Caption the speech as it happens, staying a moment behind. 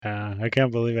I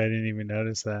can't believe I didn't even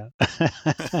notice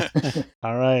that.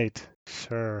 All right,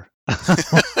 sure.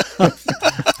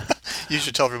 You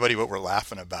should tell everybody what we're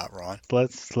laughing about, Ron.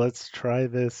 Let's try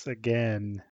this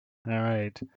again. All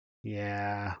right.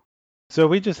 Yeah. So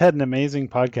we just had an amazing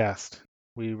podcast.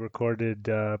 We recorded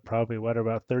probably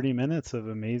about 30 minutes of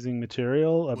amazing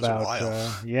material It was a about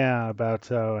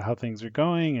while. how things are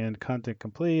going and content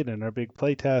complete and our big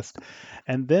playtest.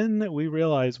 And then we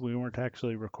realized we weren't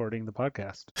actually recording the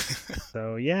podcast.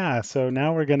 So yeah, so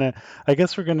now I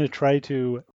guess we're gonna try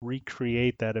to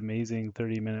recreate that amazing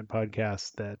 30-minute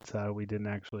podcast that we didn't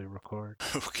actually record.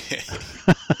 Okay.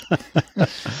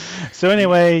 So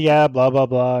anyway, yeah, blah blah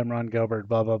blah. I'm Ron Gilbert.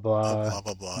 Blah blah blah. Blah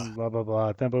blah blah. Blah blah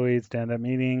blah. Tumbleweed stand-up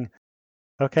meeting.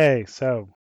 Okay, so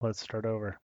let's start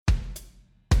over.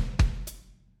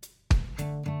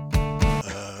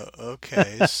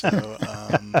 Okay, so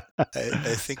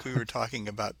I think we were talking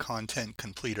about content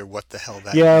complete or what the hell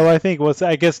that Yeah, well, meant.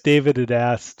 I guess David had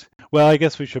asked. Well, I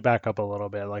guess we should back up a little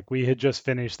bit. Like we had just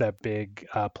finished that big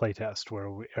playtest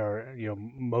where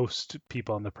most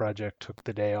people on the project took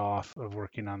the day off of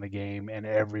working on the game, and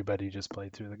everybody just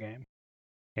played through the game.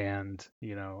 And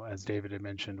as David had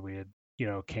mentioned, we had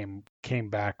came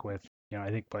back with I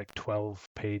think like 12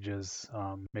 pages,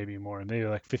 maybe more, maybe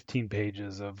like 15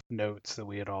 pages of notes that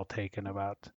we had all taken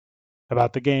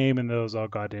about the game, and those all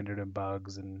got entered in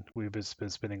bugs. And we've just been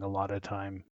spending a lot of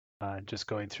time just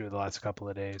going through the last couple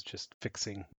of days, just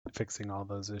fixing all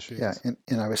those Yeah, issues.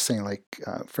 and I was saying like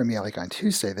for me, like on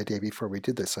Tuesday, the day before we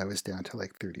did this, I was down to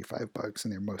like 35 bugs,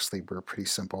 and they mostly were pretty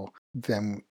simple.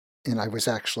 Then, and I was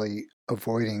actually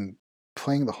avoiding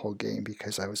playing the whole game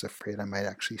because I was afraid I might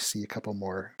actually see a couple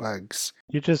more bugs.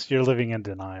 You're living in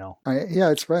denial.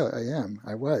 Yeah, it's right. I am.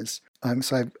 I was.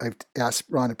 So I've asked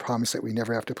Ron to promise that we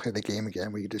never have to play the game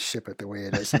again. We just ship it the way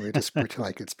it is, and we just pretend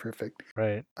like it's perfect.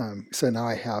 Right. So now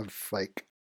I have like,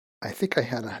 I think I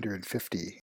had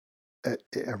 150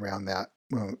 around that,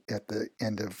 well, at the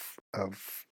end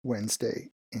of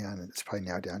Wednesday, and it's probably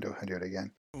now down to 100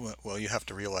 again. Well, you have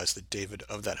to realize that, David,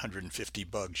 of that 150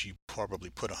 bugs, you probably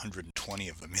put 120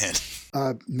 of them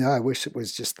in. No, I wish it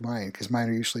was just mine because mine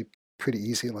are usually pretty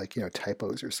easy, like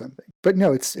typos or something. But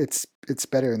no, it's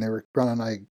better. And Ron and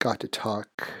I got to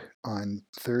talk on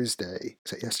Thursday.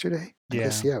 Is that yesterday? I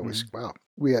guess Yeah. yeah. It was wow.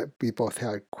 We both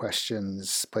had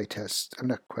questions, playtest. I'm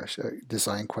not question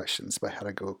design questions, but how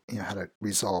to go, how to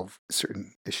resolve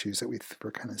certain issues that we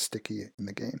were kind of sticky in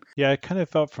the game. Yeah, I kind of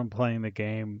felt from playing the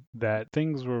game that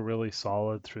things were really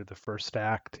solid through the first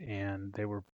act, and they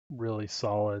were really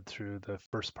solid through the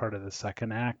first part of the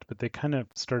second act, but they kind of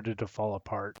started to fall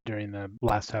apart during the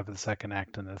last half of the second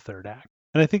act and the third act.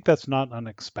 And I think that's not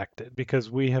unexpected because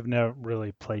we have never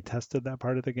really play tested that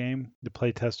part of the game. The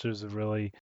play testers have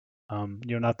really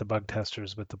not the bug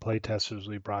testers, but the play testers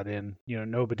we brought in.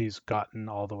 Nobody's gotten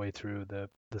all the way through the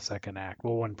second act.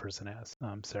 Well, one person has,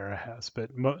 Sarah has, but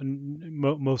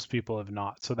most people have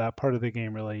not. So that part of the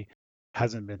game really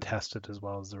hasn't been tested as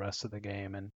well as the rest of the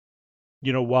game. And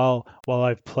while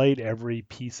I've played every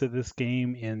piece of this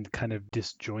game in kind of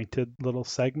disjointed little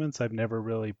segments, I've never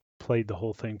really played the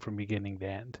whole thing from beginning to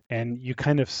end. And you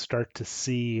kind of start to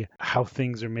see how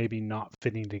things are maybe not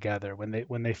fitting together. When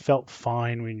they felt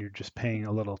fine when you're just playing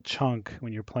a little chunk,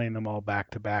 when you're playing them all back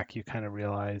to back, you kind of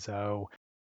realize, oh,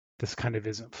 this kind of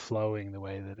isn't flowing the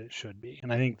way that it should be.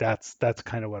 And I think that's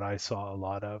kind of what I saw a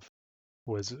lot of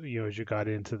was as you got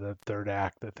into the third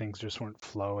act that things just weren't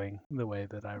flowing the way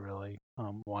that I really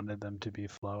wanted them to be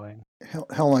flowing.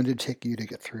 How long did it take you to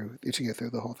get through? Did you get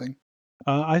through the whole thing?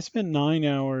 I spent 9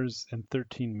 hours and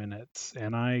 13 minutes,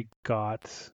 and I got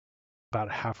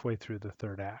about halfway through the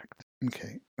third act.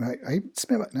 Okay, I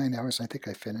spent about 9 hours. And I think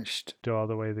I finished To all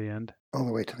the way to the end. all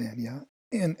the way to the end. Yeah,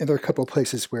 and there are a couple of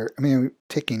places where I mean,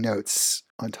 taking notes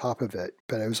on top of it,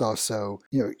 but I was also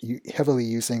heavily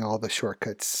using all the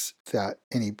shortcuts that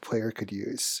any player could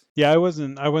use. Yeah, I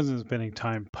wasn't spending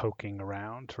time poking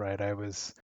around, right? I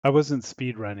wasn't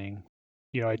speed running.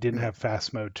 I didn't Right, have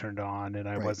fast mode turned on, and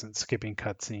I right. wasn't skipping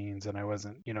cutscenes, and I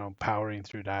wasn't, powering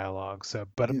through dialogue. So,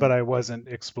 but Yeah, I wasn't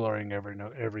exploring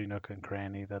every nook and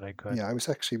cranny that I could. yeah. I was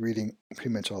actually reading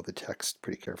pretty much all the text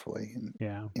pretty carefully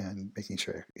Yeah. and making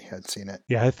sure I had seen it.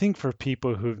 Yeah, I think for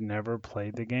people who've never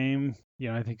played the game,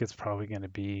 I think it's probably going to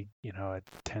be, a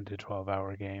 10 to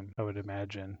 12-hour game, I would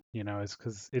imagine. It's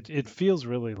because it feels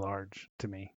really large to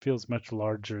me. It feels much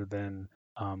larger than,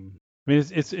 I mean,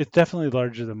 it's definitely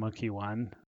larger than Monkey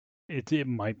One. It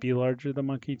might be larger than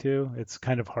Monkey Two. It's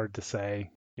kind of hard to say.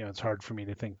 It's hard for me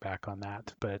to think back on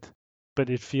that, but but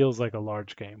it feels like a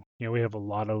large game. We have a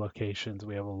lot of locations,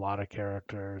 we have a lot of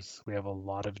characters, we have a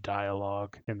lot of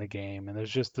dialogue in the game, and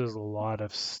there's a lot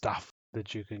of stuff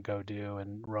that you can go do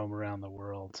and roam around the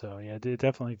world. So yeah, it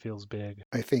definitely feels big.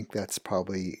 I think that's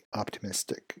probably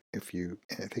optimistic. I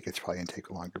think it's probably going to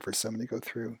take longer for someone to go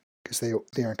through because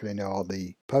they aren't going to know all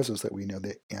the puzzles that we know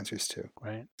the answers to.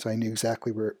 Right. So I knew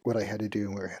exactly what I had to do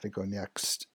and where I had to go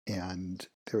next. And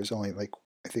there was only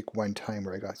I think one time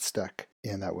where I got stuck,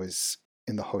 and that was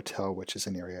in the hotel, which is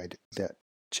an area that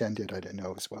Jen did. I didn't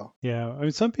know as well. Yeah, I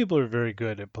mean, some people are very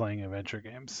good at playing adventure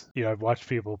games. I've watched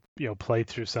people, play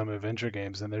through some adventure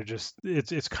games, and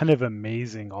it's kind of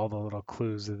amazing all the little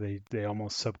clues that they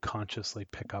almost subconsciously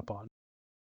pick up on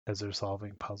as they're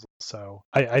solving puzzles. So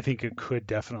I think it could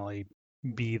definitely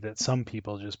be that some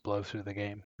people just blow through the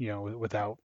game,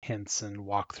 without hints and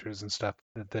walkthroughs and stuff,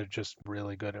 that they're just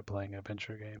really good at playing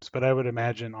adventure games. But I would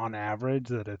imagine on average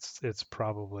that it's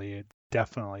probably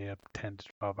definitely a 10 to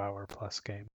 12 hour plus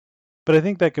game. But I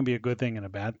think that can be a good thing and a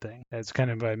bad thing. As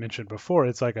kind of I mentioned before,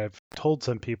 it's like I've told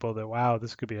some people that, wow,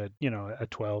 this could be a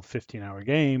 12, 15-hour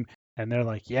game. And they're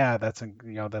like, yeah, that's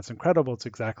incredible. It's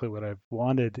exactly what I've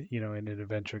wanted, in an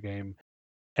adventure game.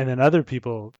 And then other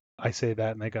people, I say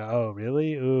that and they go, oh,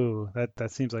 really? Ooh, that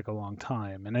seems like a long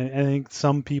time. And I think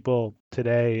some people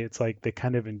today, it's like they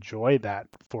kind of enjoy that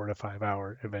 4 to 5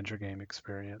 hour adventure game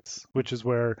experience, which is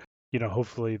where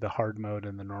hopefully the hard mode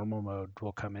and the normal mode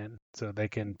will come in. So they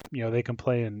can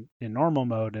play in normal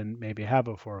mode and maybe have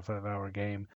a 4 or 5 hour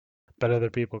game, but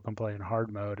other people can play in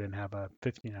hard mode and have a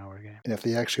 15-hour game. And if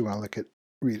they actually want to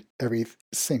read every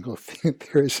single thing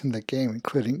there is in the game,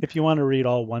 including... If you want to read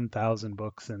all 1,000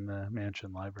 books in the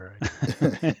Mansion library,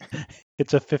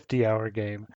 it's a 50-hour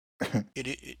game.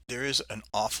 There is an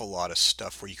awful lot of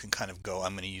stuff where you can kind of go,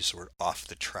 I'm going to use the word off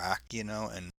the track,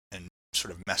 and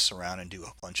sort of mess around and do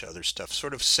a bunch of other stuff,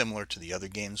 sort of similar to the other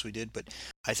games we did. But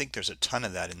I think there's a ton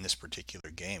of that in this particular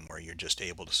game where you're just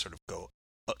able to sort of go,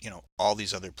 all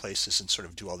these other places and sort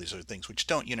of do all these other things, which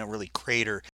don't, really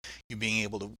crater you being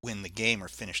able to win the game or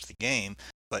finish the game.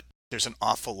 But there's an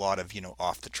awful lot of,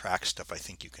 off the track stuff I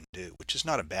think you can do, which is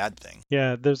not a bad thing.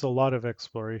 Yeah, there's a lot of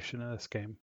exploration in this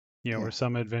game. Yeah. Where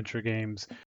some adventure games,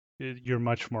 you're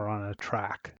much more on a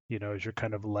track, as you're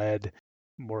kind of led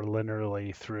more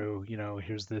linearly through,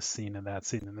 here's this scene and that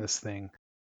scene and this thing.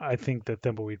 I think that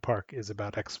Thimbleweed Park is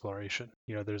about exploration.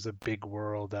 There's a big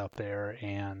world out there,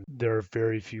 and there are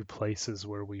very few places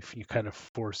where we kind of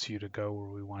force you to go where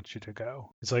we want you to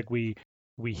go. It's like we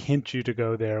hint you to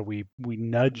go there, we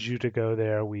nudge you to go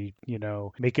there, we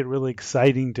make it really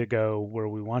exciting to go where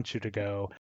we want you to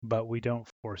go, but we don't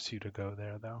force you to go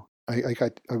there, though.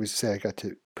 I would say I got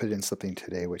to put in something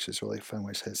today, which is really fun,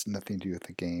 which has nothing to do with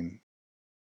the game.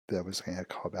 That was going to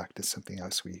call back to something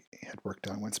else we had worked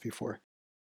on once before.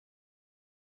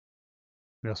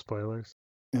 No spoilers.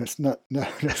 No, it's not. No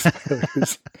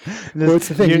spoilers. Well, it's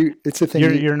the thing. It's the thing.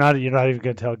 You're not even going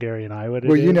to tell Gary and I what it is.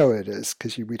 Well, you know what it is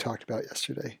because we talked about it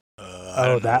yesterday.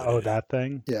 That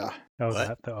thing. Yeah.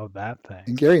 That thing.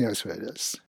 And Gary knows what it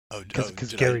is.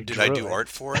 Because Gary did I do art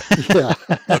for it? Yeah.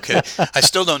 Okay. I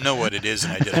still don't know what it is,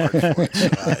 and I did art for it.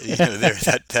 So,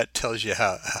 that tells you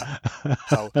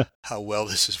how well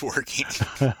this is working.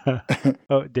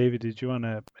 Oh, David, did you want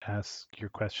to ask your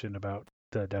question about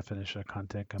the definition of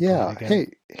content complete? Yeah.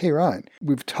 Again? Hey, Ron.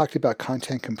 We've talked about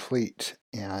content complete,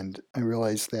 and I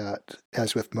realize that,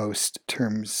 as with most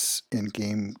terms in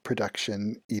game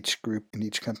production, each group and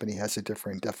each company has a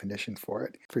different definition for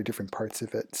it, for different parts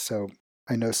of it. So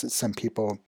I noticed that some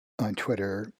people on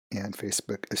Twitter and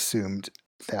Facebook assumed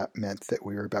that meant that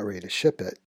we were about ready to ship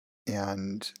it,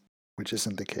 and which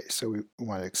isn't the case. So we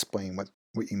want to explain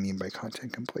what you mean by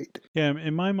content complete. Yeah,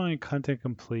 in my mind, content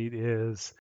complete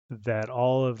is that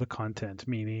all of the content,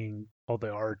 meaning all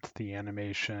the art, the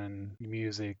animation,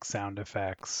 music, sound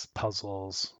effects,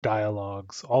 puzzles,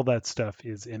 dialogues, all that stuff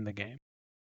is in the game.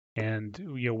 And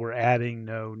we're adding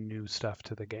no new stuff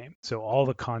to the game. So all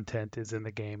the content is in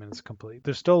the game and it's complete.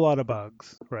 There's still a lot of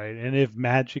bugs, right? And if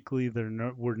magically there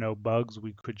were no bugs,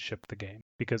 we could ship the game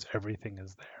because everything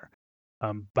is there.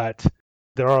 But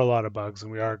there are a lot of bugs,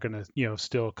 and we are going to,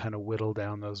 still kind of whittle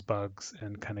down those bugs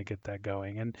and kind of get that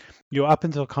going. And, up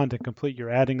until content complete, you're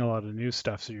adding a lot of new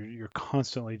stuff. So you're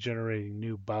constantly generating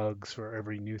new bugs for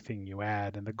every new thing you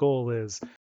add. And the goal is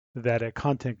that at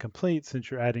content complete, since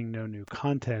you're adding no new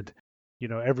content,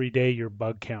 every day your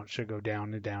bug count should go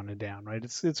down and down and down, right?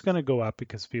 It's going to go up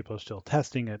because people are still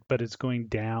testing it, but it's going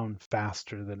down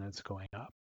faster than it's going up.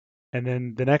 And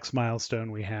then the next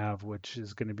milestone we have, which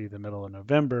is going to be the middle of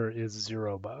November, is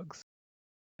 0 bugs.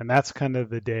 And that's kind of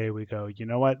the day we go, you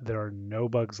know what? There are no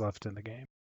bugs left in the game.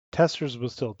 testers will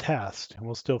still test and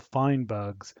we'll still find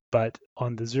bugs, but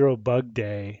on the zero bug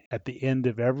day, at the end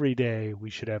of every day, we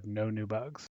should have no new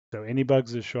bugs. So any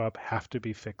bugs that show up have to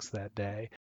be fixed that day.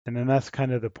 And then that's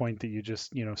kind of the point that you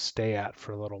just, stay at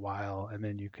for a little while and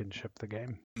then you can ship the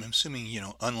game. I'm assuming,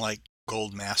 unlike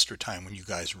Gold Master time when you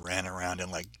guys ran around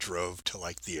and like drove to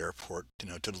like the airport, to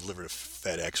deliver to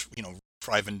FedEx,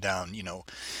 driving down,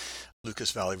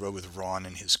 Lucas Valley Road with Ron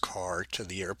in his car to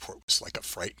the airport was like a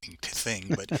frightening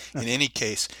thing. But in any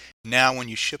case, now when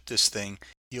you ship this thing,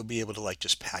 you'll be able to like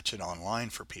just patch it online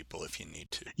for people if you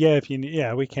need to.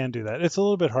 Yeah, we can do that. It's a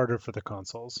little bit harder for the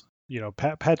consoles.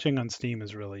 Patching on Steam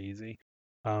is really easy.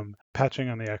 Patching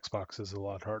on the Xbox is a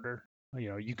lot harder.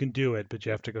 You can do it, but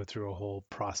you have to go through a whole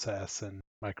process, and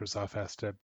Microsoft has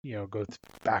to, go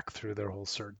back through their whole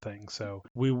cert thing. So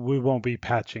we won't be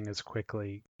patching as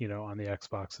quickly, on the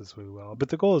Xbox as we will. But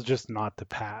the goal is just not to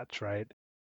patch, right?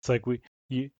 It's like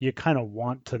you kind of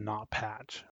want to not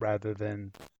patch rather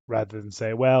than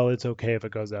say, well, it's okay if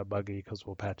it goes out buggy because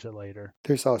we'll patch it later.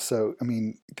 There's also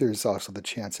the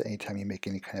chance that anytime you make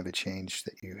any kind of a change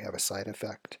that you have a side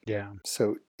effect. Yeah.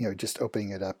 So, just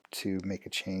opening it up to make a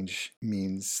change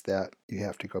means that you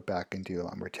have to go back and do a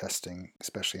lot more testing,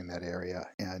 especially in that area.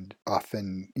 And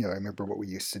often, I remember what we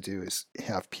used to do is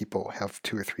have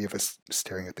two or three of us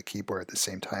staring at the keyboard at the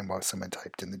same time while someone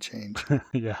typed in the change.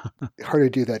 Yeah. Hard to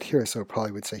do that here, so I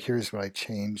probably would say, here's what I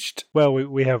changed. Well,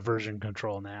 we have version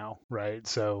control now, right?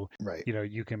 So, right.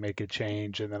 You can make a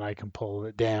change and then I can pull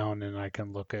it down and I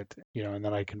can look at, and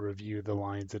then I can review the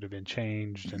lines that have been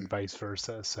changed and vice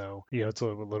versa. So, it's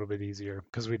a little bit easier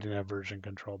because we didn't have version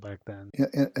control back then. Yeah,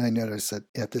 and I noticed that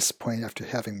at this point, after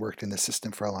having worked in the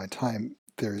system for a long time,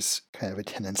 there's kind of a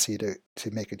tendency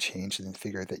to make a change and then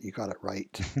figure that you got it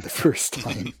right the first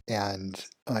time. And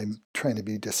I'm trying to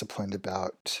be disciplined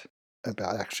about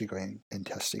actually going and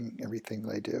testing everything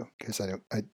that I do, because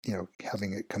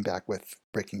having it come back with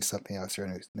breaking something else or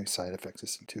no side effects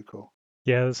isn't too cool.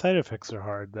 Yeah, the side effects are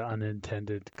hard, the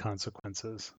unintended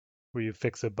consequences, where you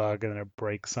fix a bug and then it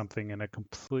breaks something in a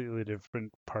completely different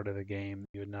part of the game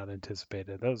you had not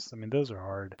anticipated. Those are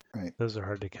hard. Right. Those are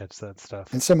hard to catch that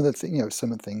stuff. And some of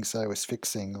the things I was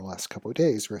fixing the last couple of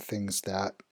days were things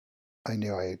that I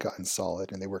knew I had gotten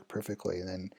solid and they worked perfectly. And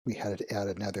then we had to add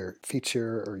another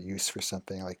feature or use for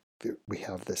something. Like we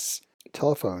have this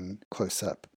telephone close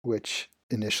up, which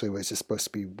initially was just supposed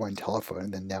to be one telephone,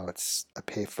 and then now it's a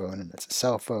payphone and it's a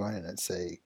cell phone and it's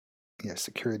a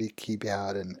security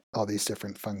keypad and all these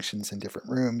different functions in different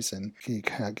rooms, and you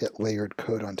kind of get layered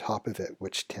code on top of it,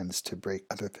 which tends to break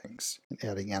other things, and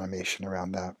adding animation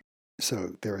around that.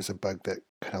 So there was a bug that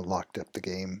kind of locked up the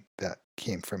game that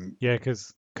came from... Yeah,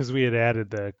 because we had added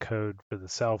the code for the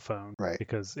cell phone, right?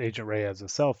 Because Agent Ray has a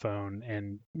cell phone,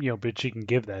 and but she can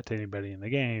give that to anybody in the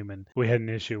game. And we had an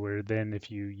issue where then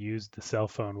if you used the cell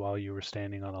phone while you were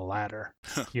standing on a ladder,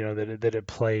 that it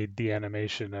played the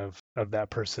animation of that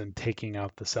person taking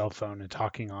out the cell phone and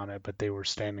talking on it, but they were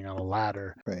standing on a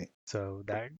ladder, right? So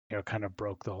that kind of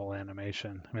broke the whole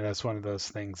animation. I mean, that's one of those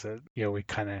things that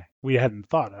we hadn't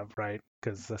thought of, right?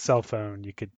 Because the cell phone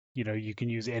you can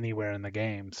use anywhere in the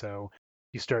game, so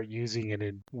you start using it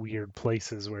in weird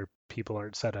places where people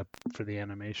aren't set up for the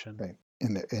animation. Right.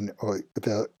 And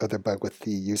the other bug with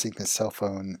using the cell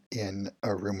phone in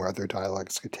a room where other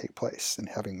dialogues could take place and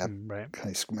having that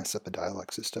kind of mess up the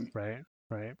dialogue system. Right.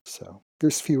 So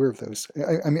there's fewer of those.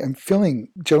 I mean, I'm feeling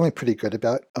generally pretty good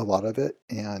about a lot of it,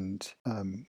 and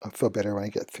I'll feel better when I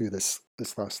get through this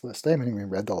last list. I haven't even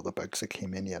read all the bugs that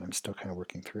came in yet. I'm still kind of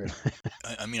working through it.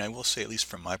 I mean, I will say, at least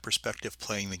from my perspective,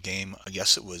 playing the game, I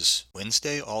guess it was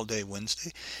Wednesday, all day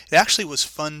Wednesday. It actually was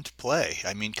fun to play.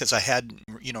 I mean, because I had,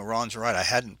 Ron's right. I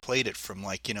hadn't played it from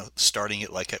starting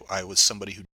it like I was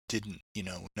somebody who didn't,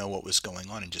 know what was going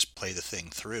on and just play the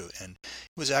thing through. And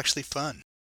it was actually fun.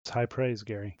 It's high praise,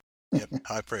 Gary. Yep,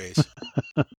 high praise.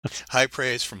 High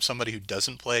praise from somebody who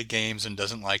doesn't play games and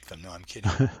doesn't like them. No, I'm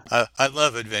kidding. I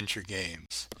love adventure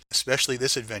games, especially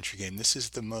this adventure game. This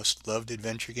is the most loved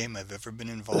adventure game I've ever been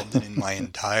involved in my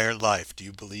entire life. Do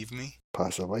you believe me?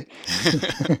 Possibly.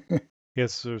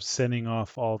 Yes, we're sending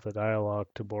off all the dialogue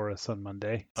to Boris on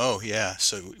Monday. Oh yeah,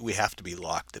 so we have to be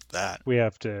locked at that. We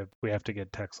have to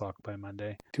get text locked by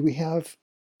Monday. Do we have?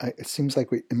 It seems like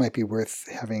it might be worth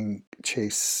having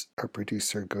Chase, our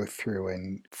producer, go through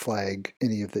and flag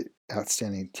any of the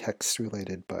outstanding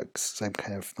text-related bugs. So I'm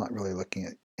kind of not really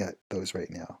looking at those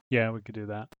right now. Yeah, we could do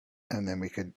that. And then we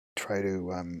could try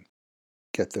to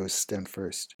get those done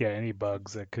first. Yeah, any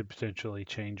bugs that could potentially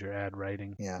change your ad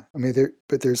writing. Yeah, I mean,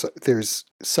 there's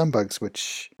some bugs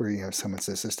where someone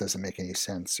says this doesn't make any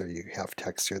sense, or you have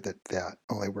text here that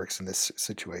only works in this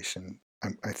situation.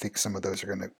 I think some of those are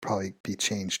going to probably be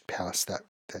changed past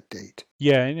that date.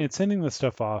 Yeah, and it's sending the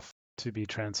stuff off to be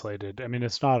translated. I mean,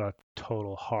 it's not a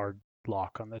total hard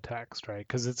lock on the text, right?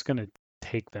 Because it's going to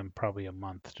take them probably a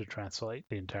month to translate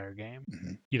the entire game.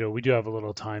 Mm-hmm. We do have a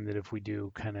little time that if we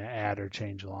do kind of add or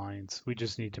change lines, we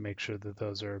just need to make sure that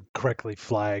those are correctly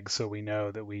flagged so we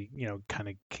know that we, kind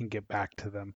of can get back to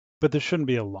them. But there shouldn't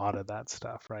be a lot of that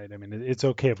stuff, right? I mean, it's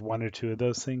okay if one or two of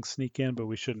those things sneak in, but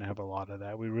we shouldn't have a lot of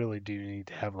that. We really do need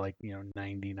to have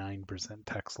 99%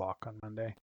 text lock on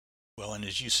Monday. Well, and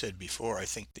as you said before, I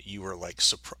think that you were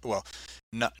well,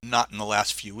 not in the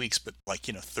last few weeks, but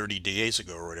 30 days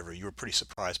ago or whatever, you were pretty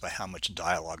surprised by how much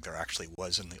dialogue there actually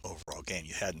was in the overall game.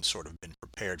 You hadn't sort of been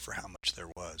prepared for how much there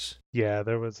was. Yeah,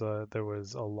 there was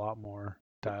a lot more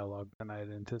dialogue than I had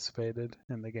anticipated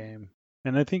in the game.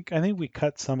 And I think we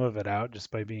cut some of it out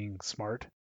just by being smart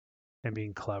and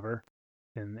being clever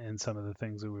in some of the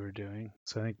things that we were doing.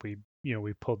 So I think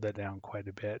we pulled that down quite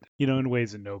a bit, in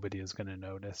ways that nobody is going to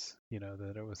notice,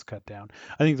 that it was cut down.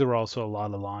 I think there were also a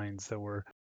lot of lines that were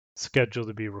scheduled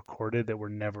to be recorded that were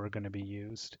never going to be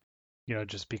used,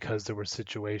 just because there were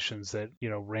situations that,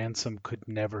 Ransom could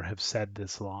never have said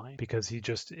this line because he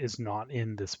just is not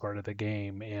in this part of the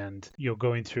game. And,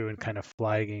 going through and kind of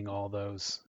flagging all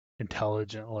those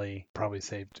intelligently probably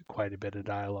saved quite a bit of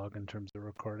dialogue in terms of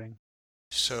recording.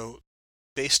 So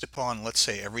based upon, let's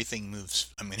say, everything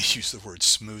moves, I'm going to use the word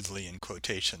smoothly in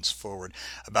quotations forward,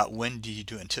 about when do you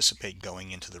anticipate going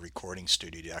into the recording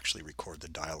studio to actually record the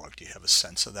dialogue? Do you have a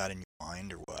sense of that in your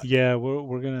mind or what? Yeah,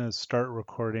 we're going to start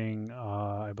recording,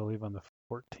 I believe, on the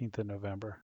 14th of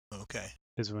November. Okay.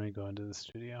 Is when we go into the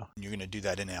studio. And you're going to do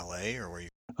that in LA or where you?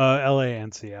 LA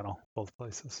and Seattle, both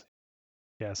places.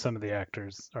 Yeah, some of the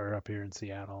actors are up here in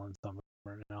Seattle and some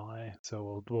are in LA,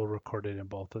 so we'll record it in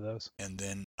both of those. And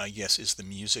then I guess is the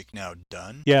music now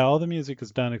done? Yeah, all the music is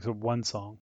done except one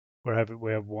song. We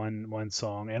have one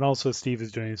song, and also Steve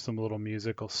is doing some little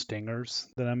musical stingers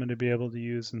that I'm going to be able to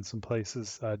use in some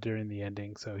places during the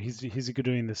ending. So he's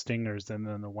doing the stingers and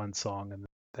then the one song, and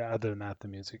other than that, the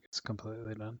music is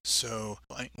completely done. So,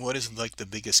 what is the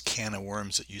biggest can of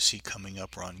worms that you see coming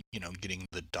up on, getting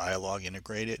the dialogue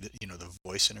integrated, the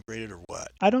voice integrated, or what?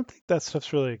 I don't think that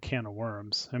stuff's really a can of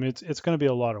worms. I mean, it's going to be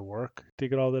a lot of work to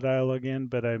get all the dialogue in,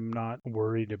 but I'm not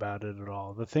worried about it at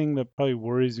all. The thing that probably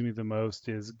worries me the most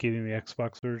is getting the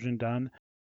Xbox version done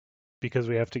because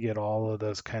we have to get all of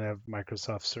those kind of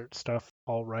Microsoft cert stuff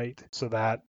all right. So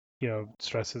that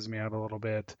stresses me out a little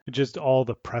bit. Just all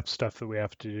the prep stuff that we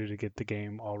have to do to get the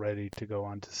game all ready to go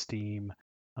onto Steam.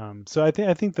 So I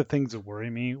think the things that worry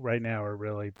me right now are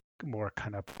really more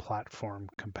kind of platform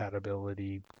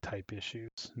compatibility type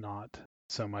issues, not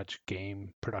so much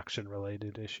game production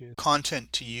related issues.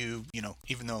 Content to you,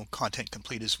 even though Content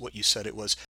Complete is what you said it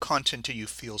was, content to you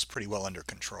feels pretty well under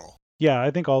control. Yeah,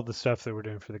 I think all the stuff that we're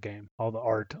doing for the game, all the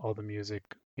art, all the music,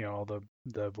 all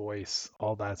the voice,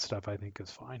 all that stuff, I think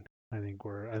is fine. I think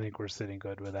we're sitting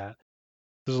good with that.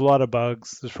 There's a lot of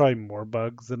bugs. There's probably more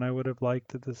bugs than I would have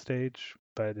liked at this stage,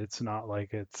 but it's not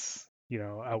like it's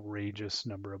outrageous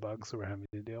number of bugs that we're having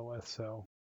to deal with. So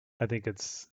I think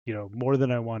it's more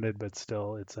than I wanted, but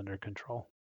still it's under control.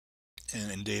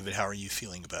 And David, how are you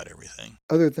feeling about everything?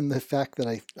 Other than the fact that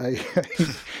I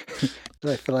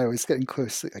that I thought I was getting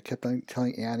close, I kept on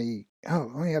telling Annie,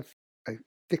 "Oh, I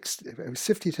was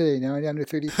 50 today. Now I'm down to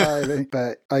 35."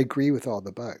 But I agree with all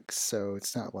the bugs, so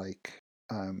it's not like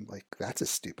that's a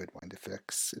stupid one to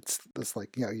fix. It's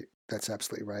like that's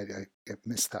absolutely right. I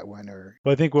missed that one.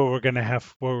 Well, I think what we're gonna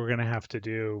have to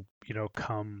do,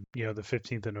 come the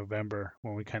 15th of November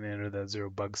when we kind of enter that zero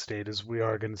bug state, is we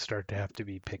are going to start to have to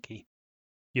be picky.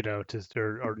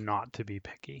 Or not to be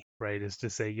picky, right? Is to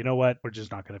say, you know what, we're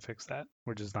just not going to fix that.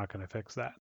 We're just not going to fix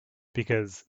that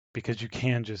because you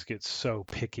can just get so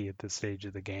picky at this stage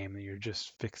of the game that you're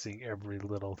just fixing every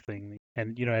little thing.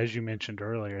 And as you mentioned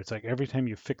earlier, it's like every time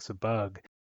you fix a bug,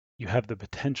 you have the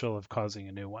potential of causing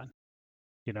a new one.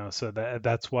 So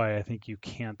that's why I think you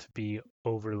can't be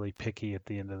overly picky at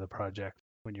the end of the project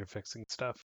when you're fixing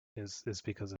stuff is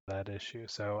because of that issue.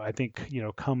 So I think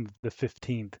come the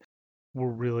 15th, we're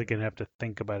really going to have to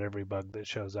think about every bug that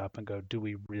shows up and go, do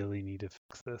we really need to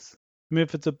fix this? I mean,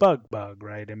 if it's a bug,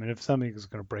 right? I mean, if something is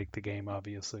going to break the game,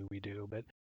 obviously we do. But,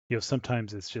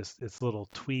 sometimes it's little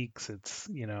tweaks. It's,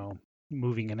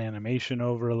 moving an animation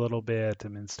over a little bit. I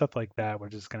mean, stuff like that. We're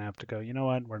just going to have to go, you know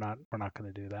what? We're not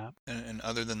going to do that. And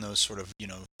other than those sort of,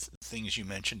 things you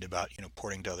mentioned about,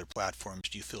 porting to other platforms,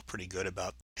 do you feel pretty good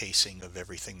about pacing of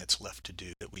everything that's left to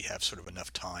do, that we have sort of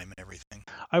enough time and everything?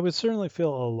 I would certainly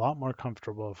feel a lot more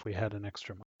comfortable if we had an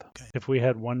extra month. Okay. If we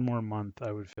had one more month,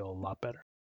 I would feel a lot better.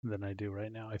 than I do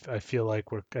right now. I feel like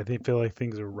feel like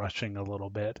things are rushing a little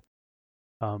bit.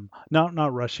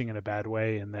 Not rushing in a bad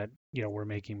way, and that we're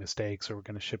making mistakes or we're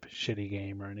going to ship a shitty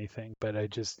game or anything. But I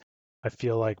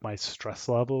feel like my stress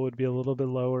level would be a little bit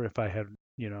lower if I had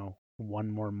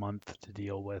one more month to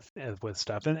deal with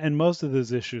stuff. And most of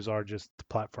those issues are just the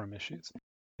platform issues.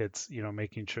 It's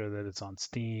making sure that it's on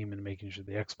Steam and making sure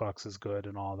the Xbox is good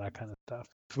and all that kind of stuff.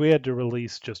 If we had to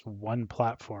release just one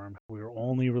platform, we were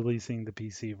only releasing the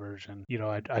PC version,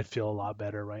 I'd feel a lot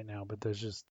better right now. But there's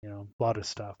just a lot of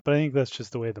stuff. But I think that's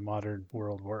just the way the modern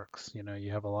world works.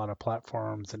 You have a lot of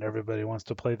platforms and everybody wants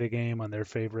to play the game on their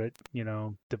favorite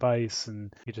device,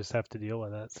 and you just have to deal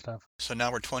with that stuff. So now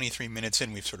we're 23 minutes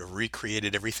in. We've sort of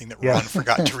recreated everything that Ron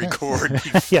forgot to record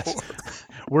before. Yes.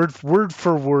 Word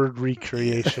for word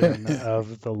recreation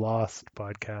of the Lost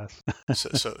podcast.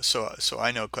 So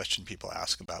I know a question people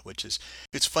ask about, which is,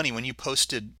 it's funny, when you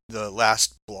posted the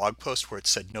last blog post where it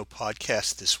said no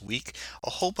podcast this week,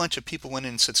 a whole bunch of people went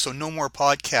in and said, so no more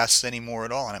podcasts anymore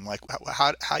at all. And I'm like,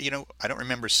 how I don't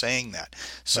remember saying that.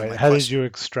 So right. How did you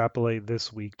extrapolate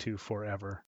this week to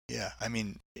forever? Yeah, I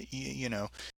mean,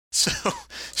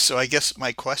 so I guess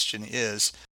my question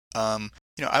is,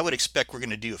 I would expect we're going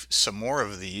to do some more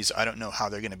of these. I don't know how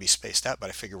they're going to be spaced out, but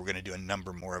I figure we're going to do a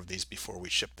number more of these before we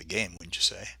ship the game, wouldn't you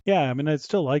say? Yeah, I mean, I'd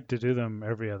still like to do them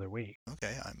every other week.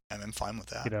 Okay, I'm fine with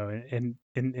that.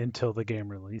 Until the game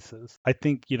releases. I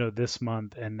think, this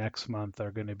month and next month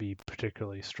are going to be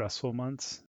particularly stressful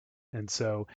months. And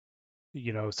so,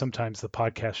 sometimes the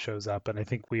podcast shows up and I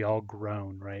think we all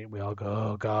groan, right? We all go,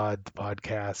 oh God, the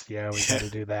podcast. Yeah, we got to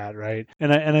do that, right?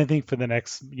 And I think for the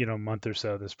next, month or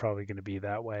so, there's probably going to be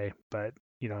that way. But,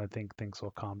 I think things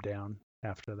will calm down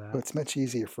after that. Well, it's much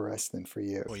easier for us than for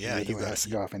you. Well, yeah, you have to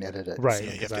go off and edit it. Right. So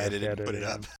you have to edit it and put it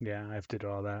up. Yeah, I have to do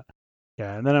all that.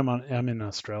 Yeah, and then I'm in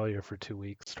Australia for 2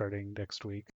 weeks starting next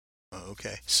week. Oh,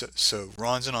 okay. So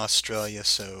Ron's in Australia,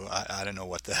 so I don't know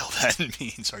what the hell that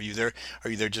means. Are you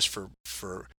there just for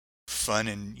fun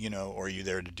and or are you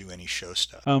there to do any show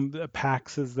stuff?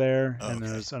 PAX is there, Oh, and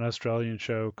okay. there's an Australian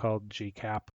show called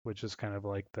GCAP, which is kind of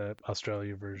like the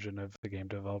Australia version of the Game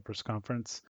Developers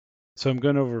Conference. So I'm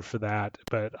going over for that,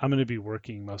 but I'm going to be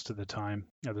working most of the time.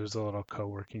 There's a little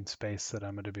co-working space that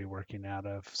I'm going to be working out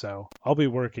of. So I'll be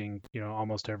working,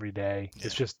 almost every day. Yeah.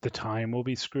 It's just the time will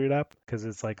be screwed up because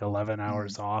it's like 11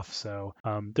 hours off. So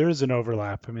there is an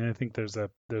overlap. I mean, I think there's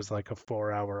like a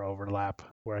 4-hour overlap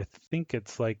where I think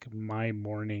it's like my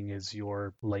morning is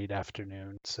your late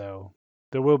afternoon. So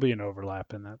there will be an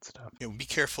overlap in that stuff. Yeah, be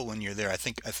careful when you're there. I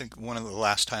think one of the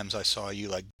last times I saw you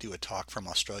do a talk from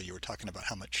Australia, you were talking about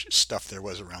how much stuff there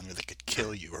was around there that could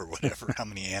kill you or whatever, how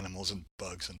many animals and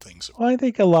bugs and things. Well, I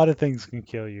think a lot of things can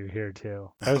kill you here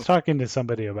too. I was talking to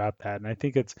somebody about that, and I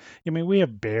think we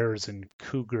have bears and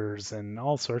cougars and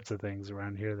all sorts of things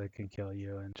around here that can kill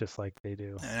you, and just like they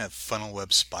do. And have funnel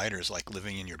web spiders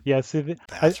living in your Yes, bathroom.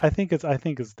 I think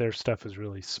it's their stuff is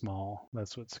really small.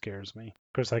 That's what scares me.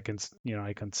 Of course, I can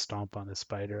stomp on a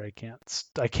spider. I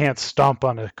can't stomp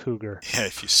on a cougar. Yeah,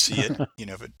 if you see it,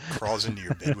 if it crawls into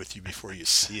your bed with you before you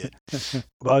see it.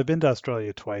 Well, I've been to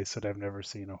Australia twice, and I've never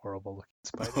seen a horrible looking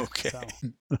spider. Okay.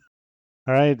 So.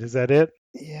 All right, is that it?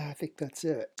 Yeah, I think that's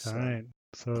it. All right.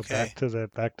 So Okay.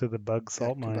 back to the bug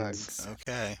salt Back to mines. bugs.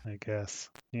 Okay. I guess.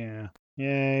 Yeah.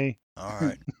 Yay. All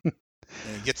right.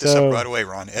 Get this up right away,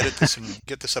 Ron. Edit this and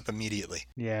get this up immediately.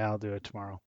 Yeah, I'll do it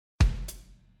tomorrow.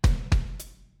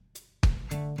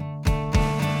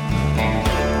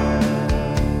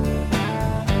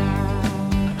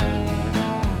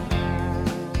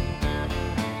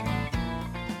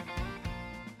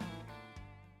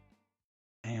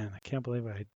 Man, I can't believe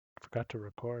I forgot to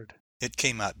record. It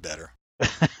came out better.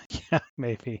 Yeah,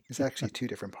 maybe. There's actually 2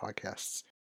 different podcasts.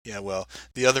 Yeah, well,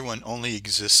 the other one only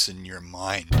exists in your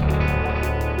mind.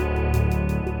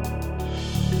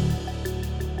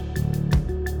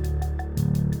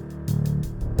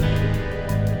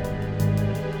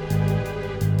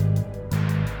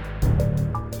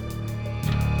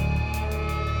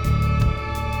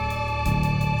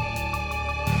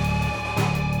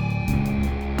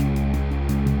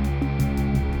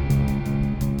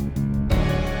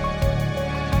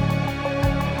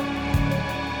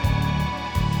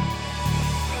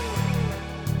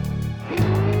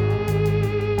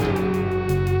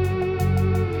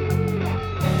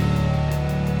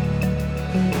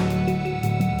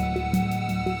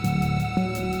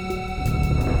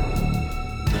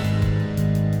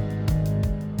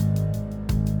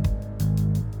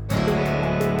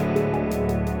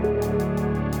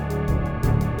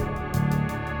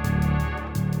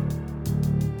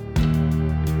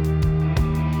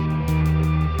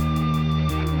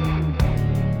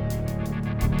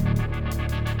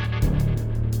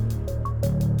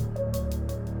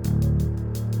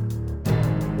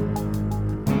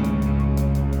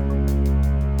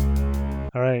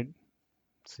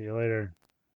 See you later.